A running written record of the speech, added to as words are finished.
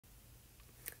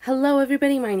Hello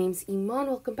everybody, my name's Iman.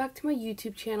 Welcome back to my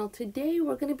YouTube channel. Today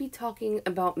we're going to be talking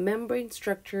about membrane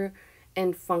structure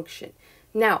and function.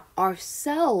 Now, our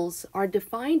cells are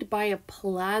defined by a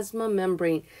plasma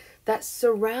membrane that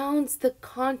surrounds the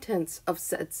contents of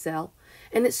said cell,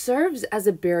 and it serves as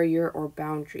a barrier or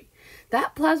boundary.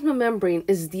 That plasma membrane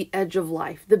is the edge of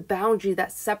life, the boundary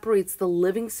that separates the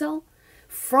living cell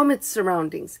from its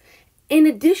surroundings, in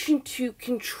addition to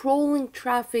controlling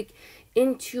traffic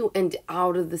into and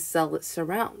out of the cell it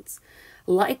surrounds.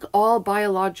 Like all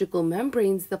biological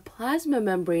membranes, the plasma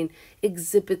membrane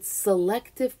exhibits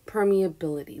selective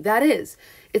permeability. That is,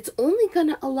 it's only going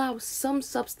to allow some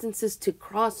substances to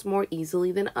cross more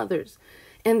easily than others.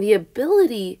 And the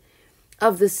ability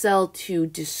of the cell to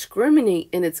discriminate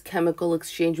in its chemical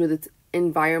exchange with its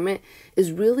environment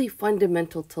is really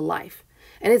fundamental to life.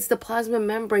 And it's the plasma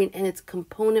membrane and its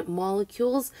component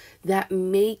molecules that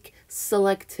make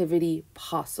selectivity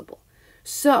possible.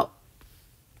 So,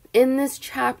 in this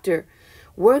chapter,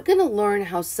 we're going to learn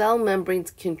how cell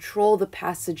membranes control the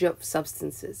passage of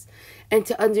substances. And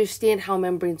to understand how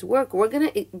membranes work, we're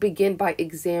going to begin by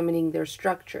examining their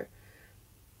structure.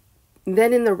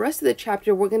 Then in the rest of the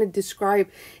chapter, we're going to describe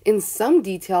in some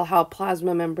detail how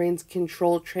plasma membranes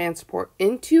control transport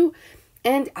into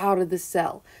and out of the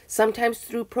cell, sometimes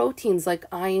through proteins like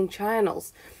ion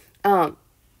channels,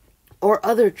 or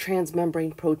other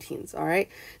transmembrane proteins, all right?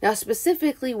 Now,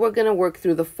 specifically, we're going to work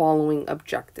through the following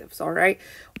objectives, all right?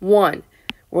 1,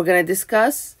 we're going to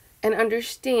discuss and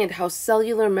understand how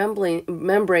cellular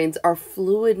membranes are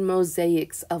fluid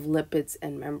mosaics of lipids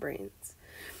and membranes.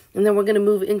 And then we're going to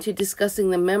move into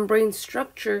discussing the membrane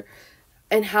structure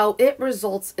and how it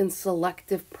results in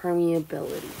selective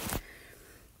permeability.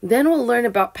 Then we'll learn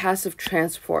about passive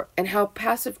transport and how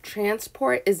passive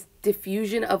transport is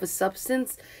diffusion of a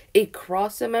substance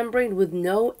across a membrane with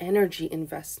no energy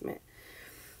investment.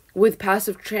 With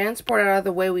passive transport out of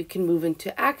the way, we can move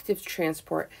into active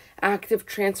transport. Active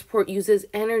transport uses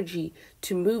energy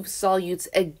to move solutes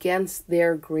against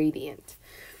their gradient.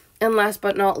 And last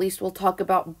but not least, we'll talk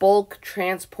about bulk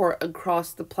transport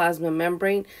across the plasma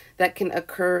membrane that can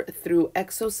occur through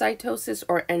exocytosis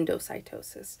or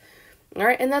endocytosis. All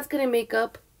right, and that's going to make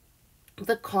up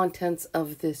the contents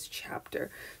of this chapter.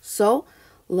 So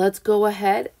let's go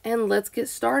ahead and let's get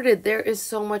started. There is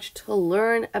so much to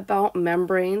learn about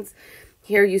membranes.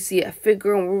 Here you see a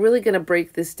figure, and we're really going to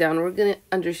break this down. We're going to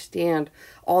understand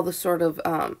all the sort of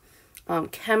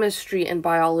chemistry and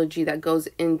biology that goes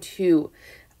into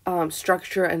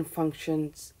structure and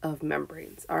functions of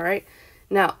membranes. All right,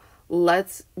 now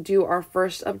let's do our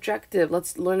first objective.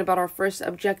 Let's learn about our first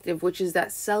objective, which is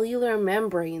that cellular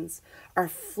membranes are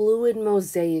fluid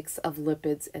mosaics of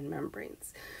lipids and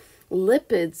membranes.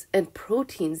 Lipids and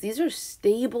proteins, these are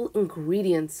stable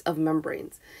ingredients of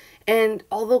membranes. And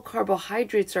although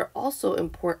carbohydrates are also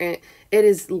important, it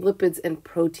is lipids and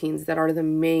proteins that are the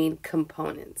main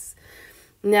components.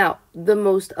 Now, the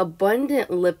most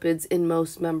abundant lipids in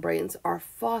most membranes are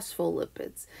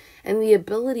phospholipids, and the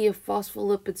ability of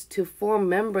phospholipids to form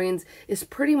membranes is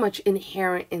pretty much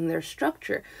inherent in their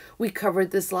structure. We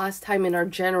covered this last time in our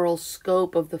general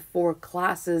scope of the 4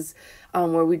 classes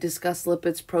where we discussed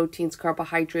lipids, proteins,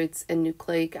 carbohydrates, and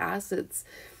nucleic acids.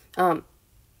 When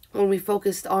we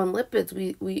focused on lipids,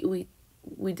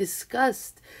 we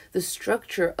discussed the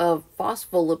structure of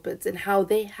phospholipids and how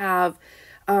they have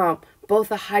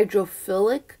both a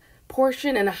hydrophilic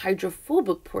portion and a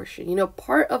hydrophobic portion. You know,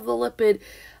 part of the lipid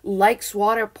likes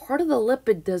water, part of the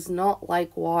lipid does not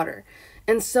like water.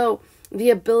 And so the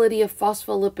ability of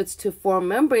phospholipids to form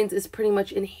membranes is pretty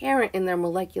much inherent in their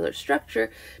molecular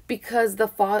structure, because the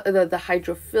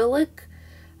hydrophilic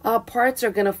parts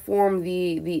are going to form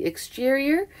the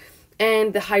exterior,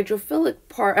 and the hydrophilic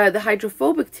part, the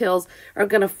hydrophobic tails are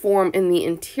going to form in the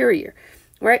interior.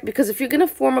 Right? Because if you're going to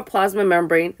form a plasma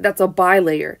membrane, that's a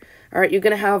bilayer. All right, you're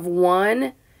going to have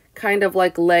one kind of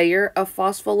like layer of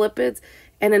phospholipids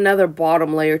and another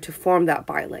bottom layer to form that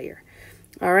bilayer.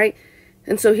 All right,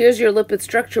 and so here's your lipid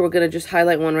structure. We're going to just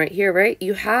highlight one right here, right?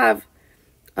 You have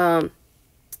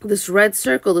this red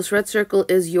circle. This red circle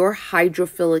is your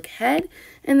hydrophilic head,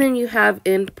 and then you have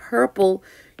in purple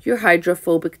your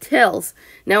hydrophobic tails.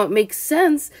 Now, it makes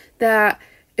sense that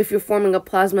if you're forming a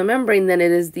plasma membrane, then it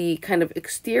is the kind of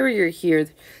exterior here,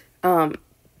 the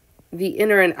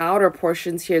inner and outer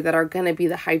portions here that are going to be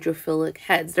the hydrophilic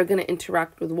heads. They're going to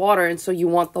interact with water, and so you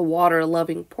want the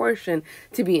water-loving portion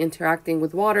to be interacting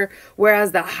with water,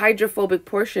 whereas the hydrophobic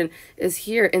portion is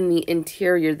here in the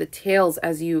interior. The tails,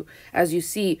 as you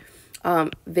see,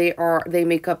 they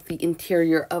make up the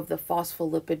interior of the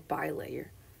phospholipid bilayer.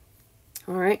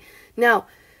 All right, now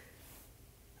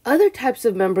Other types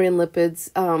of membrane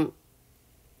lipids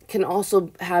can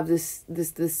also have this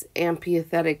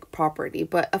amphipathic property,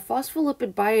 but a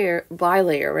phospholipid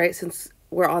bilayer, right? Since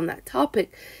we're on that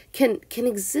topic, can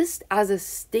exist as a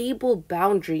stable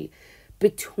boundary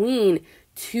between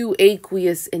two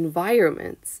aqueous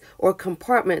environments or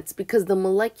compartments, because the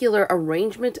molecular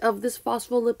arrangement of this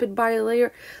phospholipid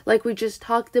bilayer, like we just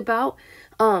talked about,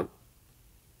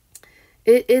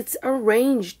 it's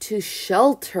arranged to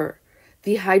shelter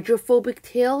the hydrophobic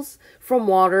tails from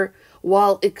water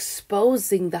while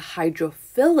exposing the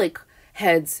hydrophilic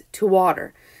heads to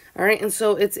water. All right, and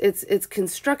so it's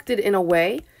constructed in a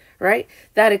way, right,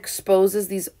 that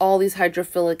exposes all these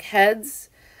hydrophilic heads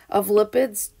of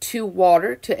lipids to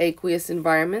water, to aqueous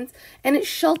environments, and it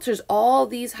shelters all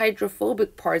these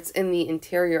hydrophobic parts in the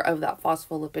interior of that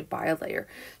phospholipid bilayer,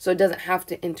 so it doesn't have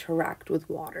to interact with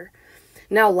water.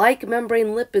 Now, like membrane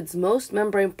lipids, most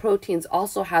membrane proteins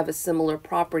also have a similar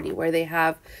property where they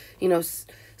have,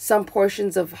 some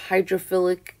portions of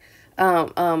hydrophilic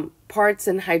parts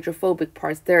and hydrophobic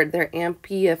parts. They're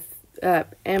amphipathic.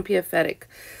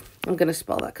 I'm going to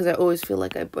spell that because I always feel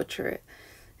like I butcher it.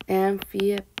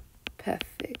 Amphipathic.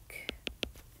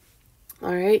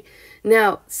 All right.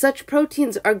 Now, such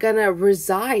proteins are going to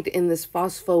reside in this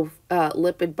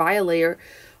phospholipid bilayer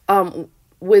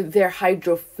with their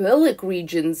hydrophilic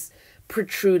regions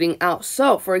protruding out.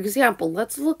 So, for example,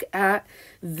 let's look at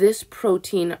this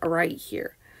protein right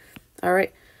here. All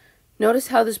right. Notice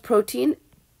how this protein,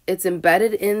 it's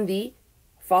embedded in the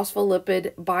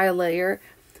phospholipid bilayer.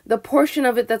 The portion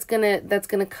of it that's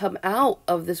gonna come out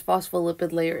of this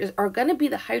phospholipid layer are gonna be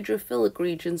the hydrophilic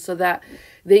regions, so that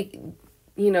they,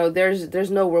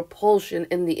 there's no repulsion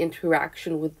in the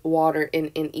interaction with water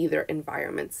in either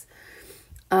environments.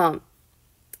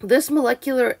 This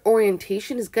molecular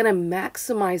orientation is going to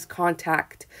maximize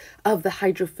contact of the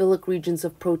hydrophilic regions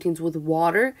of proteins with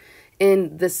water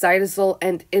in the cytosol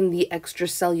and in the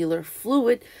extracellular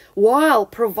fluid, while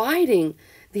providing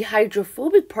the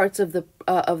hydrophobic parts of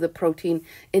the protein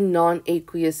in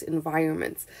non-aqueous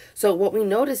environments. So what we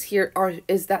notice here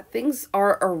is that things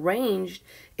are arranged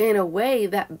in a way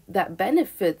that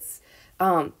benefits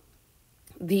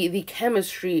the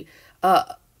chemistry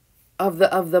of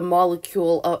the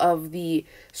molecule, of the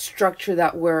structure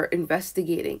that we're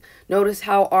investigating. Notice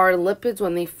how our lipids,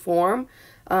 when they form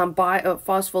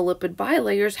phospholipid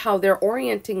bilayers, how they're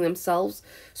orienting themselves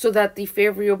so that the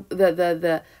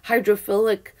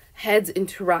hydrophilic heads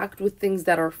interact with things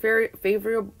that are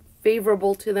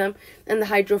favorable to them, and the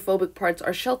hydrophobic parts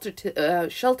are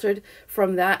sheltered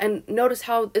from that. And notice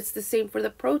how it's the same for the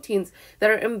proteins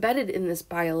that are embedded in this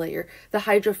bilayer. The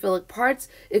hydrophilic parts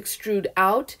extrude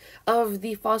out of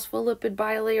the phospholipid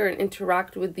bilayer and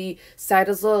interact with the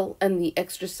cytosol and the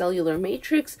extracellular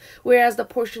matrix, whereas the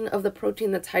portion of the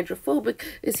protein that's hydrophobic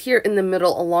is here in the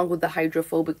middle along with the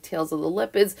hydrophobic tails of the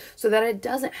lipids, so that it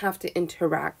doesn't have to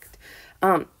interact.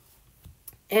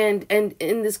 And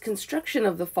in this construction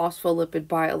of the phospholipid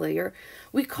bilayer,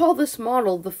 we call this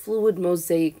model the fluid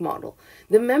mosaic model.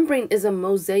 The membrane is a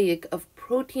mosaic of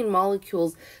protein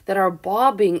molecules that are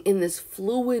bobbing in this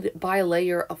fluid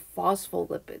bilayer of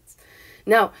phospholipids.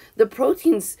 Now, the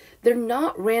proteins, they're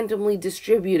not randomly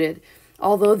distributed,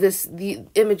 although the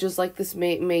images like this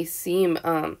may seem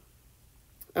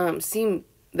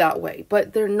that way,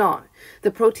 but they're not.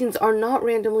 The proteins are not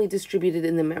randomly distributed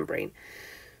in the membrane.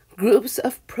 Groups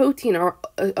of protein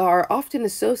are often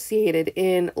associated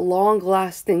in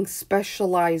long-lasting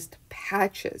specialized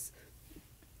patches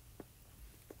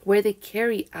where they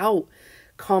carry out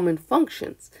common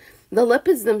functions. The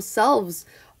lipids themselves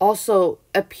also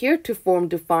appear to form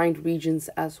defined regions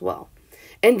as well.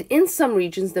 And in some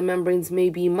regions, the membranes may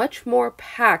be much more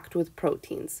packed with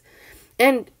proteins.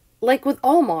 And like with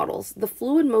all models, the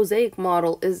fluid mosaic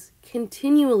model is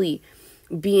continually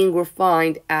being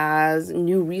refined as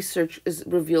new research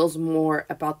reveals more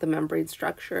about the membrane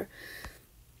structure.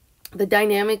 The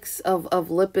dynamics of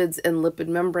lipids and lipid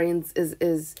membranes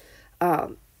is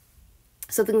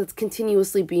something that's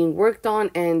continuously being worked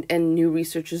on, and new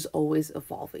research is always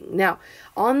evolving. Now,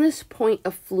 on this point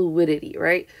of fluidity,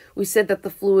 right, we said that the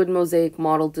fluid mosaic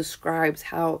model describes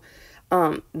how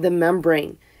the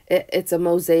membrane, it's a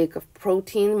mosaic of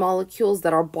protein molecules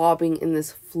that are bobbing in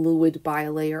this fluid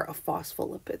bilayer of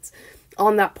phospholipids.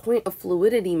 On that point of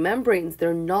fluidity, membranes,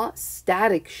 they're not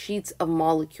static sheets of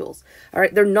molecules. All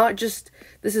right, they're not just,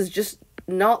 this is just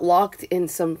not locked in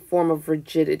some form of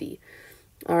rigidity.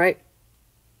 All right,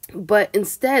 but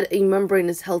instead, a membrane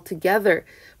is held together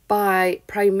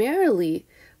primarily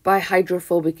by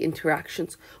hydrophobic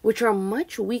interactions, which are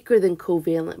much weaker than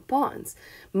covalent bonds.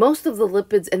 Most of the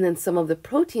lipids and then some of the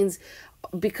proteins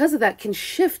because of that, can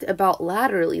shift about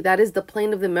laterally. That is the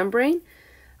plane of the membrane.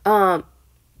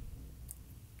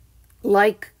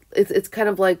 Like it's kind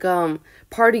of like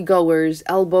party goers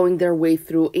elbowing their way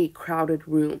through a crowded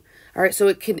room. All right, so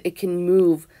it can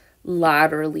move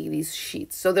laterally, these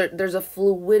sheets. So there's a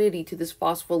fluidity to this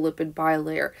phospholipid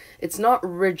bilayer. It's not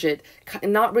rigid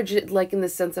like in the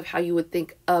sense of how you would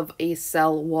think of a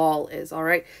cell wall is. All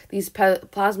right, these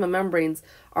plasma membranes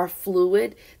are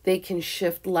fluid. They can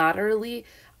shift laterally.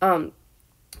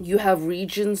 You have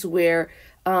regions where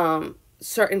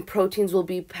certain proteins will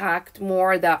be packed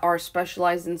more that are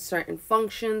specialized in certain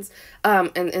functions,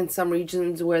 and some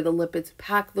regions where the lipids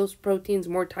pack those proteins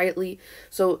more tightly.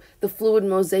 So the fluid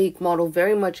mosaic model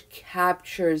very much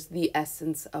captures the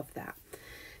essence of that.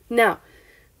 Now,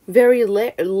 very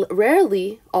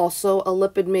rarely also a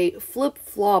lipid may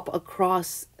flip-flop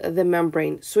across the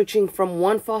membrane, switching from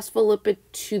one phospholipid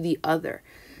to the other.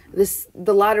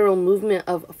 The lateral movement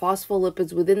of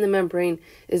phospholipids within the membrane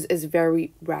is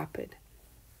very rapid.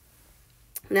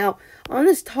 Now, on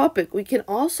this topic, we can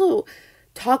also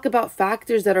talk about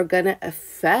factors that are going to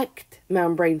affect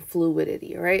membrane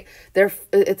fluidity, right?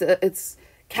 It's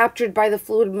captured by the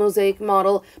fluid mosaic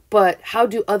model, but how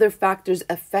do other factors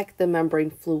affect the membrane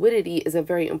fluidity is a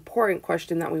very important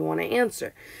question that we want to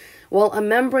answer. Well, a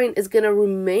membrane is going to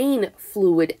remain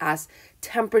fluid as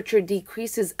temperature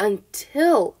decreases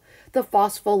until the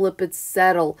phospholipids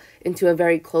settle into a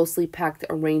very closely packed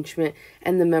arrangement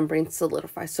and the membrane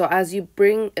solidifies. So as you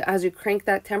crank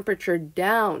that temperature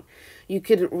down, you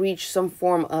could reach some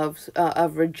form of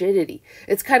rigidity.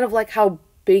 It's kind of like how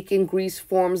bacon grease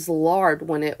forms lard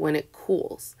when it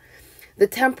cools. The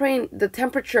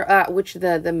temperature at which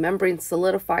the membrane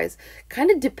solidifies kind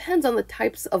of depends on the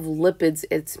types of lipids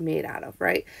it's made out of,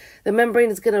 right? The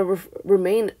membrane is going to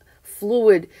remain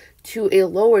fluid to a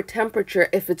lower temperature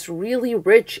if it's really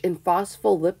rich in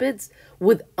phospholipids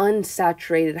with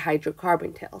unsaturated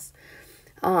hydrocarbon tails.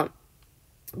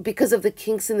 Because of the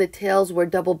kinks in the tails where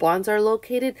double bonds are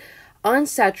located,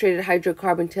 unsaturated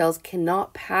hydrocarbon tails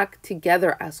cannot pack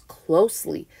together as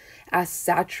closely as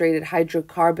saturated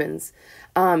hydrocarbons,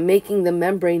 making the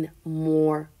membrane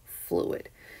more fluid.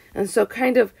 And so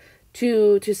kind of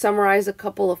to summarize a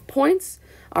couple of points,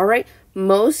 all right,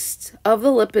 most of the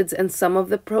lipids and some of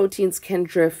the proteins can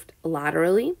drift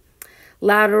laterally.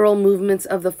 Lateral movements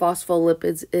of the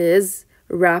phospholipids is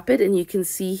rapid, and you can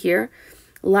see here,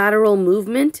 lateral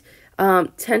movement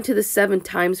 10 to the 7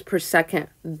 times per second.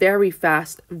 Very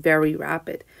fast, very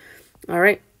rapid. All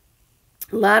right.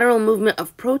 Lateral movement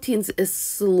of proteins is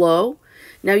slow.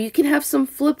 Now, you can have some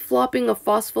flip-flopping of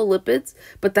phospholipids,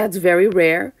 but that's very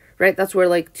rare, right? That's where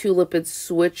like two lipids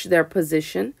switch their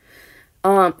position.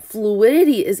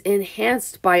 Fluidity is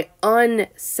enhanced by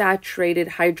unsaturated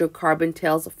hydrocarbon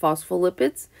tails of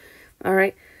phospholipids. All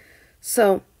right.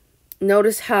 So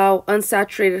notice how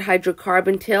unsaturated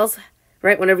hydrocarbon tails,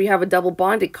 right? Whenever you have a double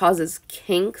bond, it causes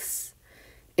kinks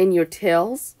in your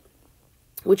tails,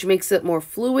 which makes it more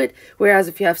fluid. Whereas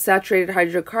if you have saturated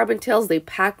hydrocarbon tails, they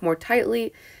pack more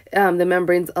tightly. The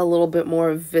membrane's a little bit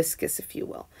more viscous, if you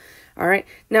will. All right.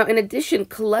 Now, in addition,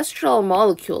 cholesterol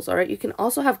molecules, all right, you can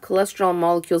also have cholesterol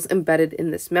molecules embedded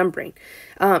in this membrane.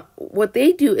 What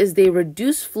they do is they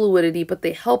reduce fluidity, but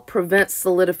they help prevent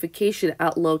solidification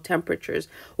at low temperatures.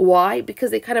 Why?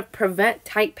 Because they kind of prevent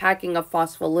tight packing of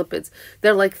phospholipids.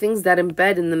 They're like things that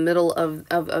embed in the middle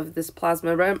of this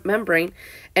plasma membrane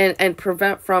and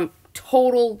prevent from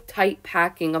total tight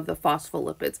packing of the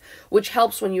phospholipids, which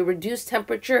helps when you reduce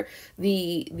temperature,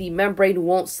 the membrane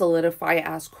won't solidify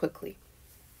as quickly.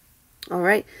 All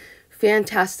right,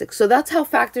 fantastic. So that's how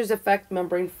factors affect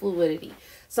membrane fluidity.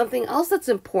 Something else that's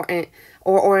important,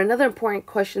 or another important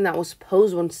question that was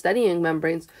posed when studying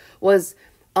membranes was,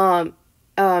 do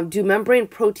membrane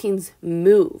proteins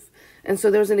move? And so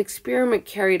there's an experiment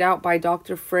carried out by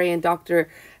Dr. Frey and Dr.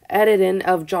 Edidin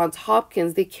of Johns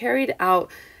Hopkins. They carried out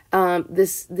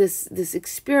this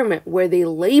experiment where they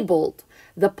labeled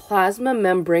the plasma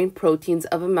membrane proteins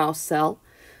of a mouse cell.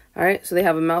 All right, so they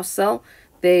have a mouse cell.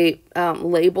 They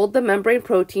labeled the membrane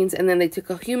proteins, and then they took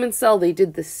a human cell. They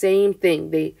did the same thing.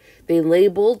 They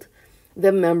labeled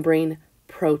the membrane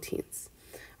proteins.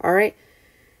 All right.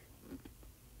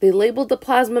 They labeled the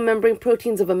plasma membrane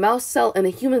proteins of a mouse cell and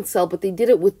a human cell, but they did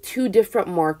it with 2 different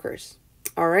markers.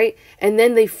 All right, and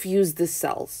then they fused the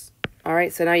cells. All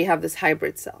right, so now you have this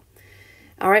hybrid cell.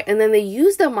 All right, and then they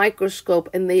used a microscope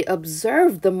and they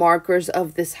observed the markers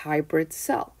of this hybrid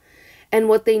cell. And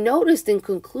what they noticed in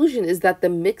conclusion is that the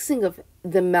mixing of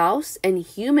the mouse and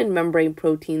human membrane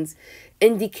proteins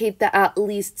indicate that at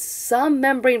least some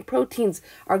membrane proteins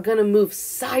are going to move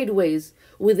sideways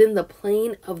within the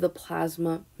plane of the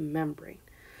plasma membrane.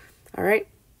 All right.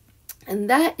 And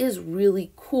that is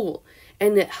really cool.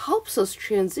 And it helps us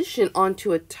transition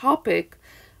onto a topic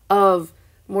of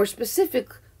more specifically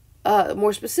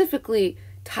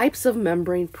types of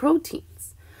membrane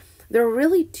proteins. There are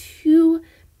really two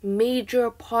major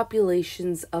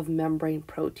populations of membrane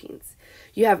proteins.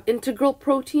 You have integral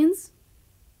proteins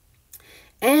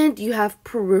and you have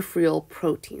peripheral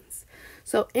proteins.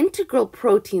 So integral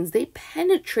proteins, they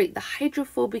penetrate the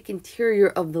hydrophobic interior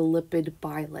of the lipid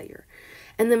bilayer.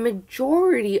 And the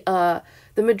majority are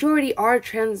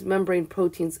transmembrane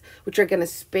proteins, which are going to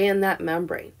span that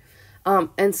membrane. And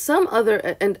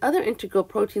other integral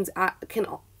proteins can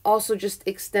also just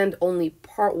extend only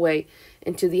partway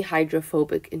into the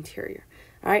hydrophobic interior.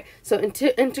 All right. So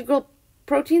integral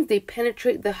proteins, they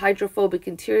penetrate the hydrophobic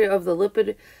interior of the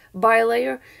lipid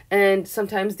bilayer, and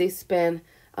sometimes they span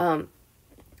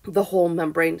the whole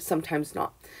membrane, sometimes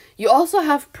not. You also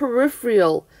have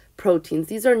peripheral proteins.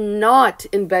 These are not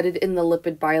embedded in the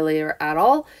lipid bilayer at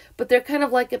all, but they're kind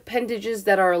of like appendages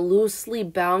that are loosely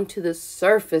bound to the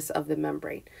surface of the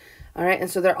membrane. All right, and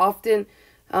so they're often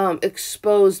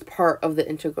exposed part of the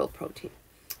integral protein.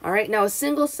 All right, now a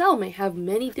single cell may have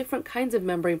many different kinds of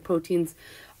membrane proteins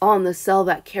on the cell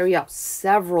that carry out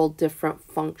several different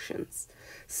functions,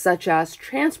 such as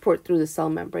transport through the cell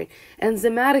membrane,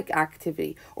 enzymatic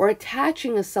activity, or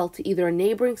attaching a cell to either a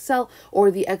neighboring cell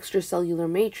or the extracellular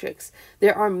matrix.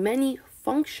 There are many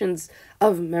functions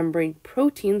of membrane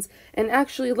proteins, and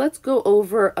actually let's go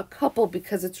over a couple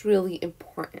because it's really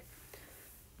important.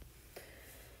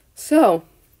 So,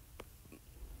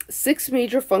 6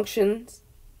 major functions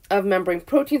of membrane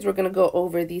proteins. We're going to go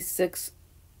over these 6.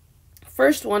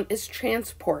 First one is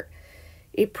transport.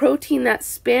 A protein that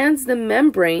spans the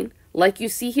membrane, like you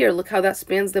see here. Look how that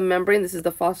spans the membrane. This is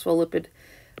the phospholipid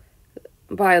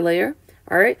bilayer.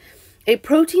 All right. A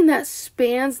protein that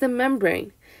spans the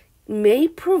membrane may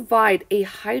provide a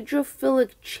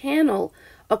hydrophilic channel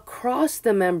across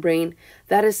the membrane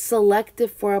that is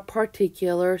selective for a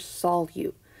particular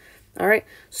solute. All right.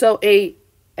 So a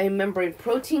membrane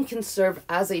protein can serve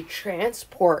as a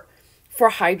transport for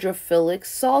hydrophilic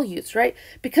solutes, right?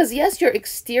 Because yes, your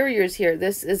exteriors here,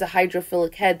 this is a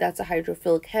hydrophilic head, that's a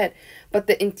hydrophilic head, but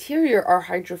the interior are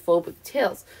hydrophobic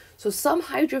tails. So some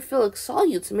hydrophilic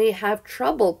solutes may have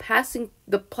trouble passing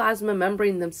the plasma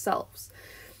membrane themselves,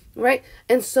 right?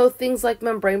 And so things like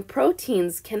membrane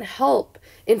proteins can help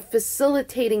in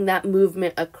facilitating that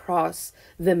movement across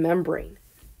the membrane.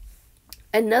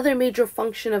 Another major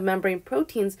function of membrane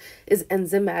proteins is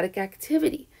enzymatic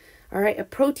activity. All right, a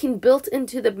protein built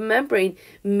into the membrane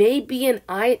may be an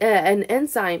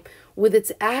enzyme with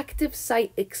its active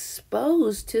site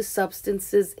exposed to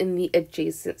substances in the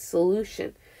adjacent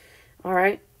solution. All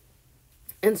right,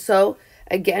 and so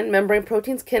again, membrane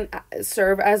proteins can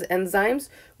serve as enzymes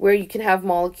where you can have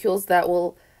molecules that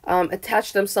will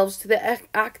attach themselves to the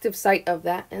active site of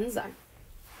that enzyme.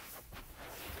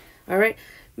 All right.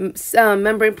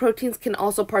 Membrane proteins can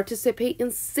also participate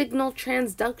in signal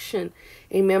transduction.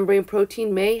 A membrane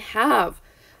protein may have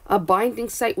a binding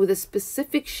site with a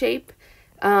specific shape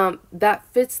that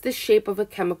fits the shape of a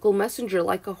chemical messenger,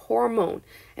 like a hormone.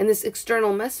 And this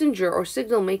external messenger or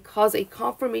signal may cause a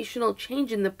conformational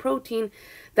change in the protein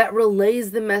that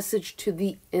relays the message to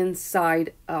the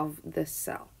inside of the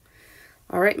cell.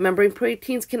 All right, membrane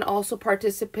proteins can also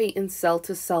participate in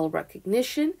cell-to-cell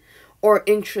recognition or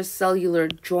intracellular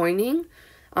joining.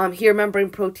 Here, membrane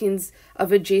proteins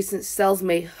of adjacent cells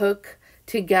may hook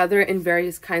together in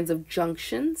various kinds of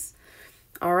junctions.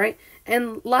 All right,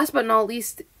 and last but not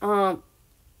least,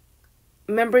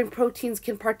 membrane proteins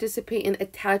can participate in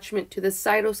attachment to the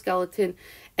cytoskeleton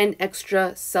and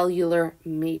extracellular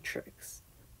matrix.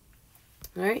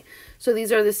 All right, so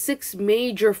these are the 6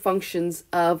 major functions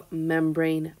of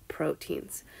membrane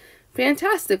proteins.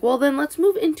 Fantastic. Well, then let's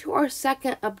move into our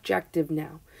second objective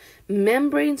now.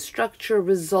 Membrane structure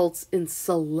results in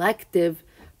selective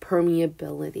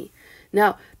permeability.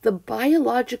 Now, the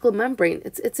biological membrane,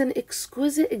 it's an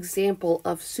exquisite example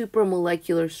of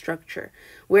supramolecular structure,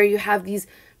 where you have these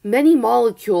many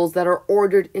molecules that are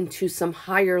ordered into some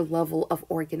higher level of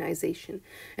organization.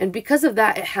 And because of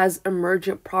that, it has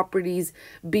emergent properties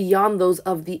beyond those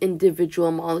of the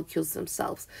individual molecules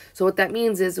themselves. So what that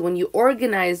means is when you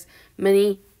organize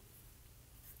many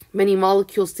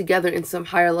molecules together in some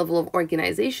higher level of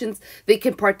organizations, they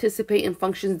can participate in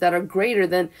functions that are greater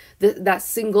than that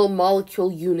single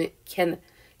molecule unit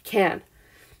can.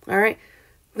 All right.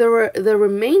 The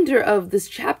remainder of this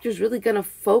chapter is really going to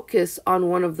focus on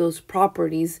one of those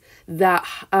properties that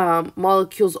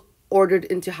molecules ordered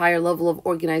into higher level of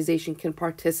organization can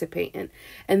participate in.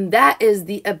 And that is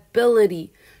the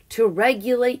ability to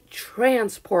regulate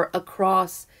transport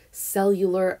across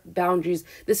cellular boundaries.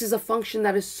 This is a function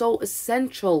that is so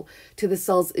essential to the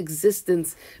cell's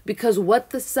existence, because what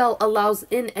the cell allows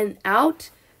in and out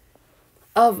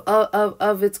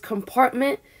of its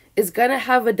compartment is going to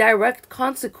have a direct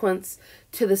consequence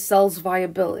to the cell's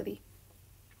viability.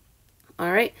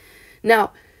 All right.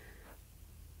 Now,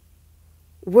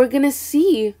 we're going to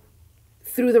see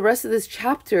through the rest of this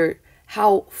chapter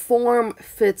how form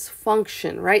fits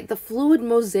function, right? The fluid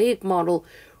mosaic model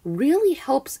really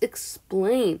helps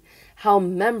explain how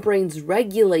membranes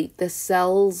regulate the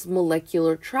cell's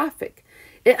molecular traffic.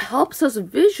 It helps us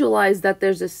visualize that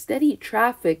there's a steady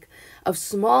traffic of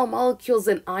small molecules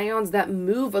and ions that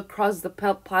move across the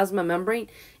plasma membrane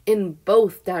in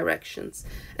both directions.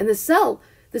 And the cell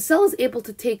is able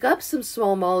to take up some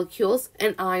small molecules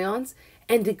and ions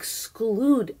and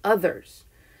exclude others.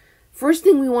 First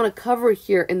thing we want to cover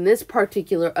here in this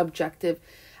particular objective,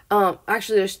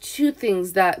 actually there's two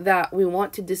things that we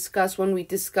want to discuss when we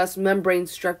discuss membrane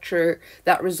structure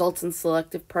that results in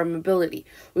selective permeability.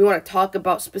 We want to talk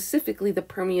about specifically the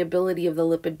permeability of the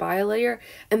lipid bilayer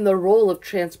and the role of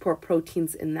transport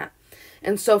proteins in that.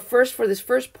 And so first, for this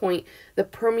first point, the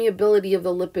permeability of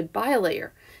the lipid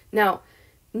bilayer. Now,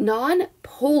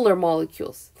 non-polar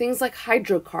molecules, things like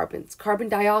hydrocarbons, carbon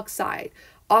dioxide,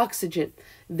 oxygen,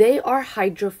 they are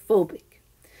hydrophobic.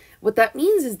 What that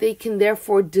means is they can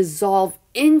therefore dissolve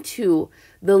into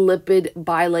the lipid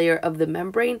bilayer of the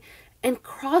membrane and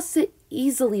cross it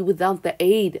easily without the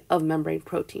aid of membrane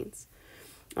proteins.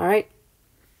 All right.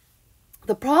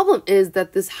 The problem is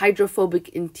that this hydrophobic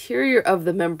interior of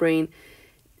the membrane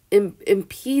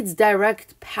impedes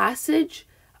direct passage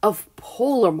of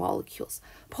polar molecules.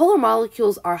 Polar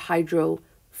molecules are hydrophilic,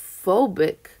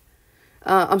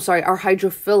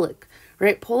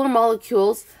 right? Polar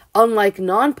molecules, unlike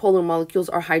non-polar molecules,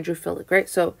 are hydrophilic, right?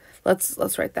 So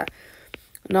let's write that.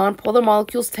 Non-polar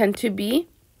molecules tend to be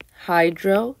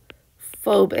hydrophobic,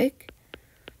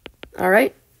 all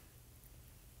right?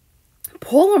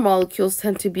 Polar molecules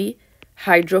tend to be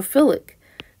hydrophilic.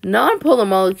 Non-polar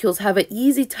molecules have an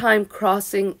easy time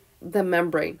crossing the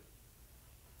membrane.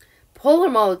 Polar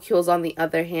molecules, on the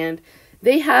other hand,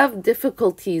 they have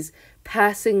difficulties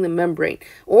passing the membrane,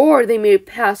 or they may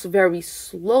pass very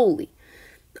slowly.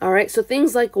 All right, so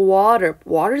things like water.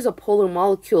 Water is a polar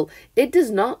molecule. It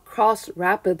does not cross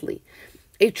rapidly.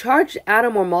 A charged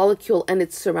atom or molecule and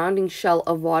its surrounding shell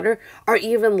of water are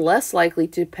even less likely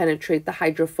to penetrate the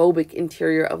hydrophobic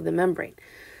interior of the membrane.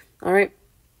 All right.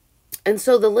 And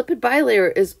so the lipid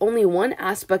bilayer is only one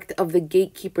aspect of the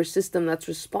gatekeeper system that's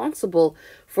responsible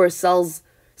for a cell's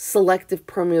selective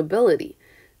permeability.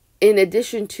 In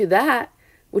addition to that,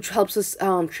 which helps us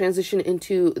transition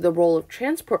into the role of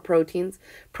transport proteins,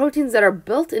 proteins that are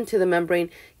built into the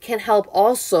membrane can help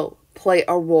also play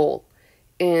a role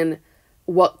in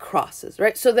what crosses,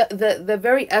 right? So the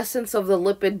very essence of the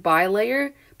lipid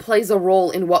bilayer plays a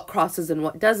role in what crosses and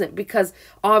what doesn't, because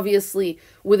obviously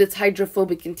with its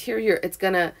hydrophobic interior, it's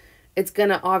gonna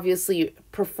obviously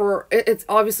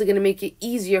gonna make it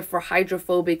easier for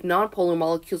hydrophobic non-polar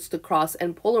molecules to cross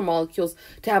and polar molecules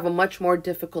to have a much more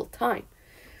difficult time.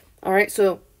 All right,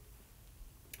 so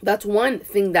that's one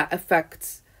thing that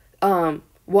affects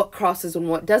what crosses and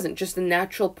what doesn't, just the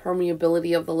natural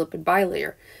permeability of the lipid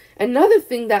bilayer. Another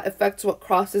thing that affects what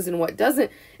crosses and what doesn't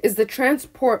is the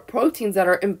transport proteins that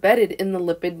are embedded in the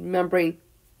lipid membrane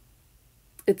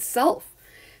itself.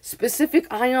 Specific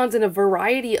ions in a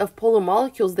variety of polar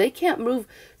molecules, they can't move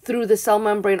through the cell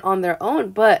membrane on their own,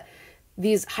 but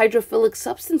these hydrophilic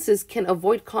substances can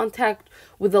avoid contact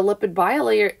with the lipid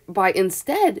bilayer by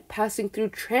instead passing through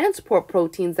transport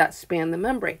proteins that span the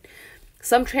membrane.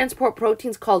 Some transport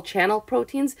proteins, called channel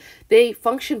proteins, they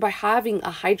function by having a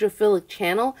hydrophilic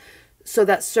channel so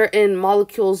that certain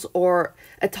molecules or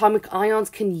atomic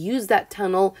ions can use that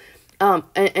tunnel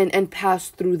and pass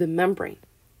through the membrane.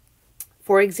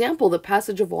 For example, the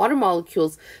passage of water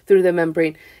molecules through the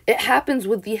membrane, it happens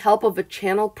with the help of a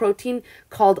channel protein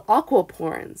called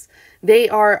aquaporins. They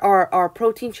are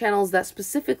protein channels that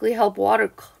specifically help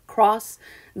water cross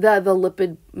the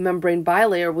lipid membrane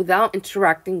bilayer without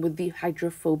interacting with the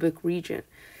hydrophobic region.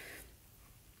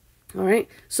 All right,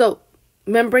 so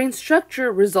membrane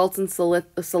structure results in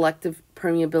selective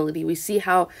permeability. We see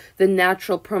how the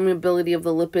natural permeability of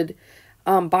the lipid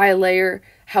bilayer,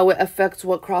 how it affects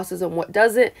what crosses and what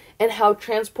doesn't, and how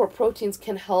transport proteins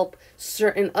can help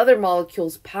certain other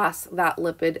molecules pass that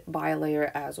lipid bilayer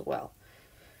as well.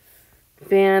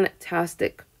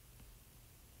 Fantastic.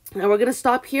 Now we're going to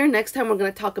stop here. Next time we're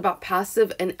going to talk about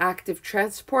passive and active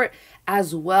transport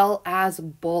as well as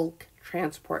bulk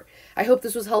transport. I hope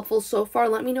this was helpful so far.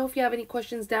 Let me know if you have any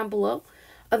questions down below.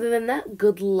 Other than that,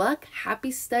 good luck,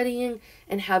 happy studying,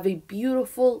 and have a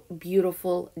beautiful,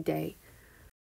 beautiful day.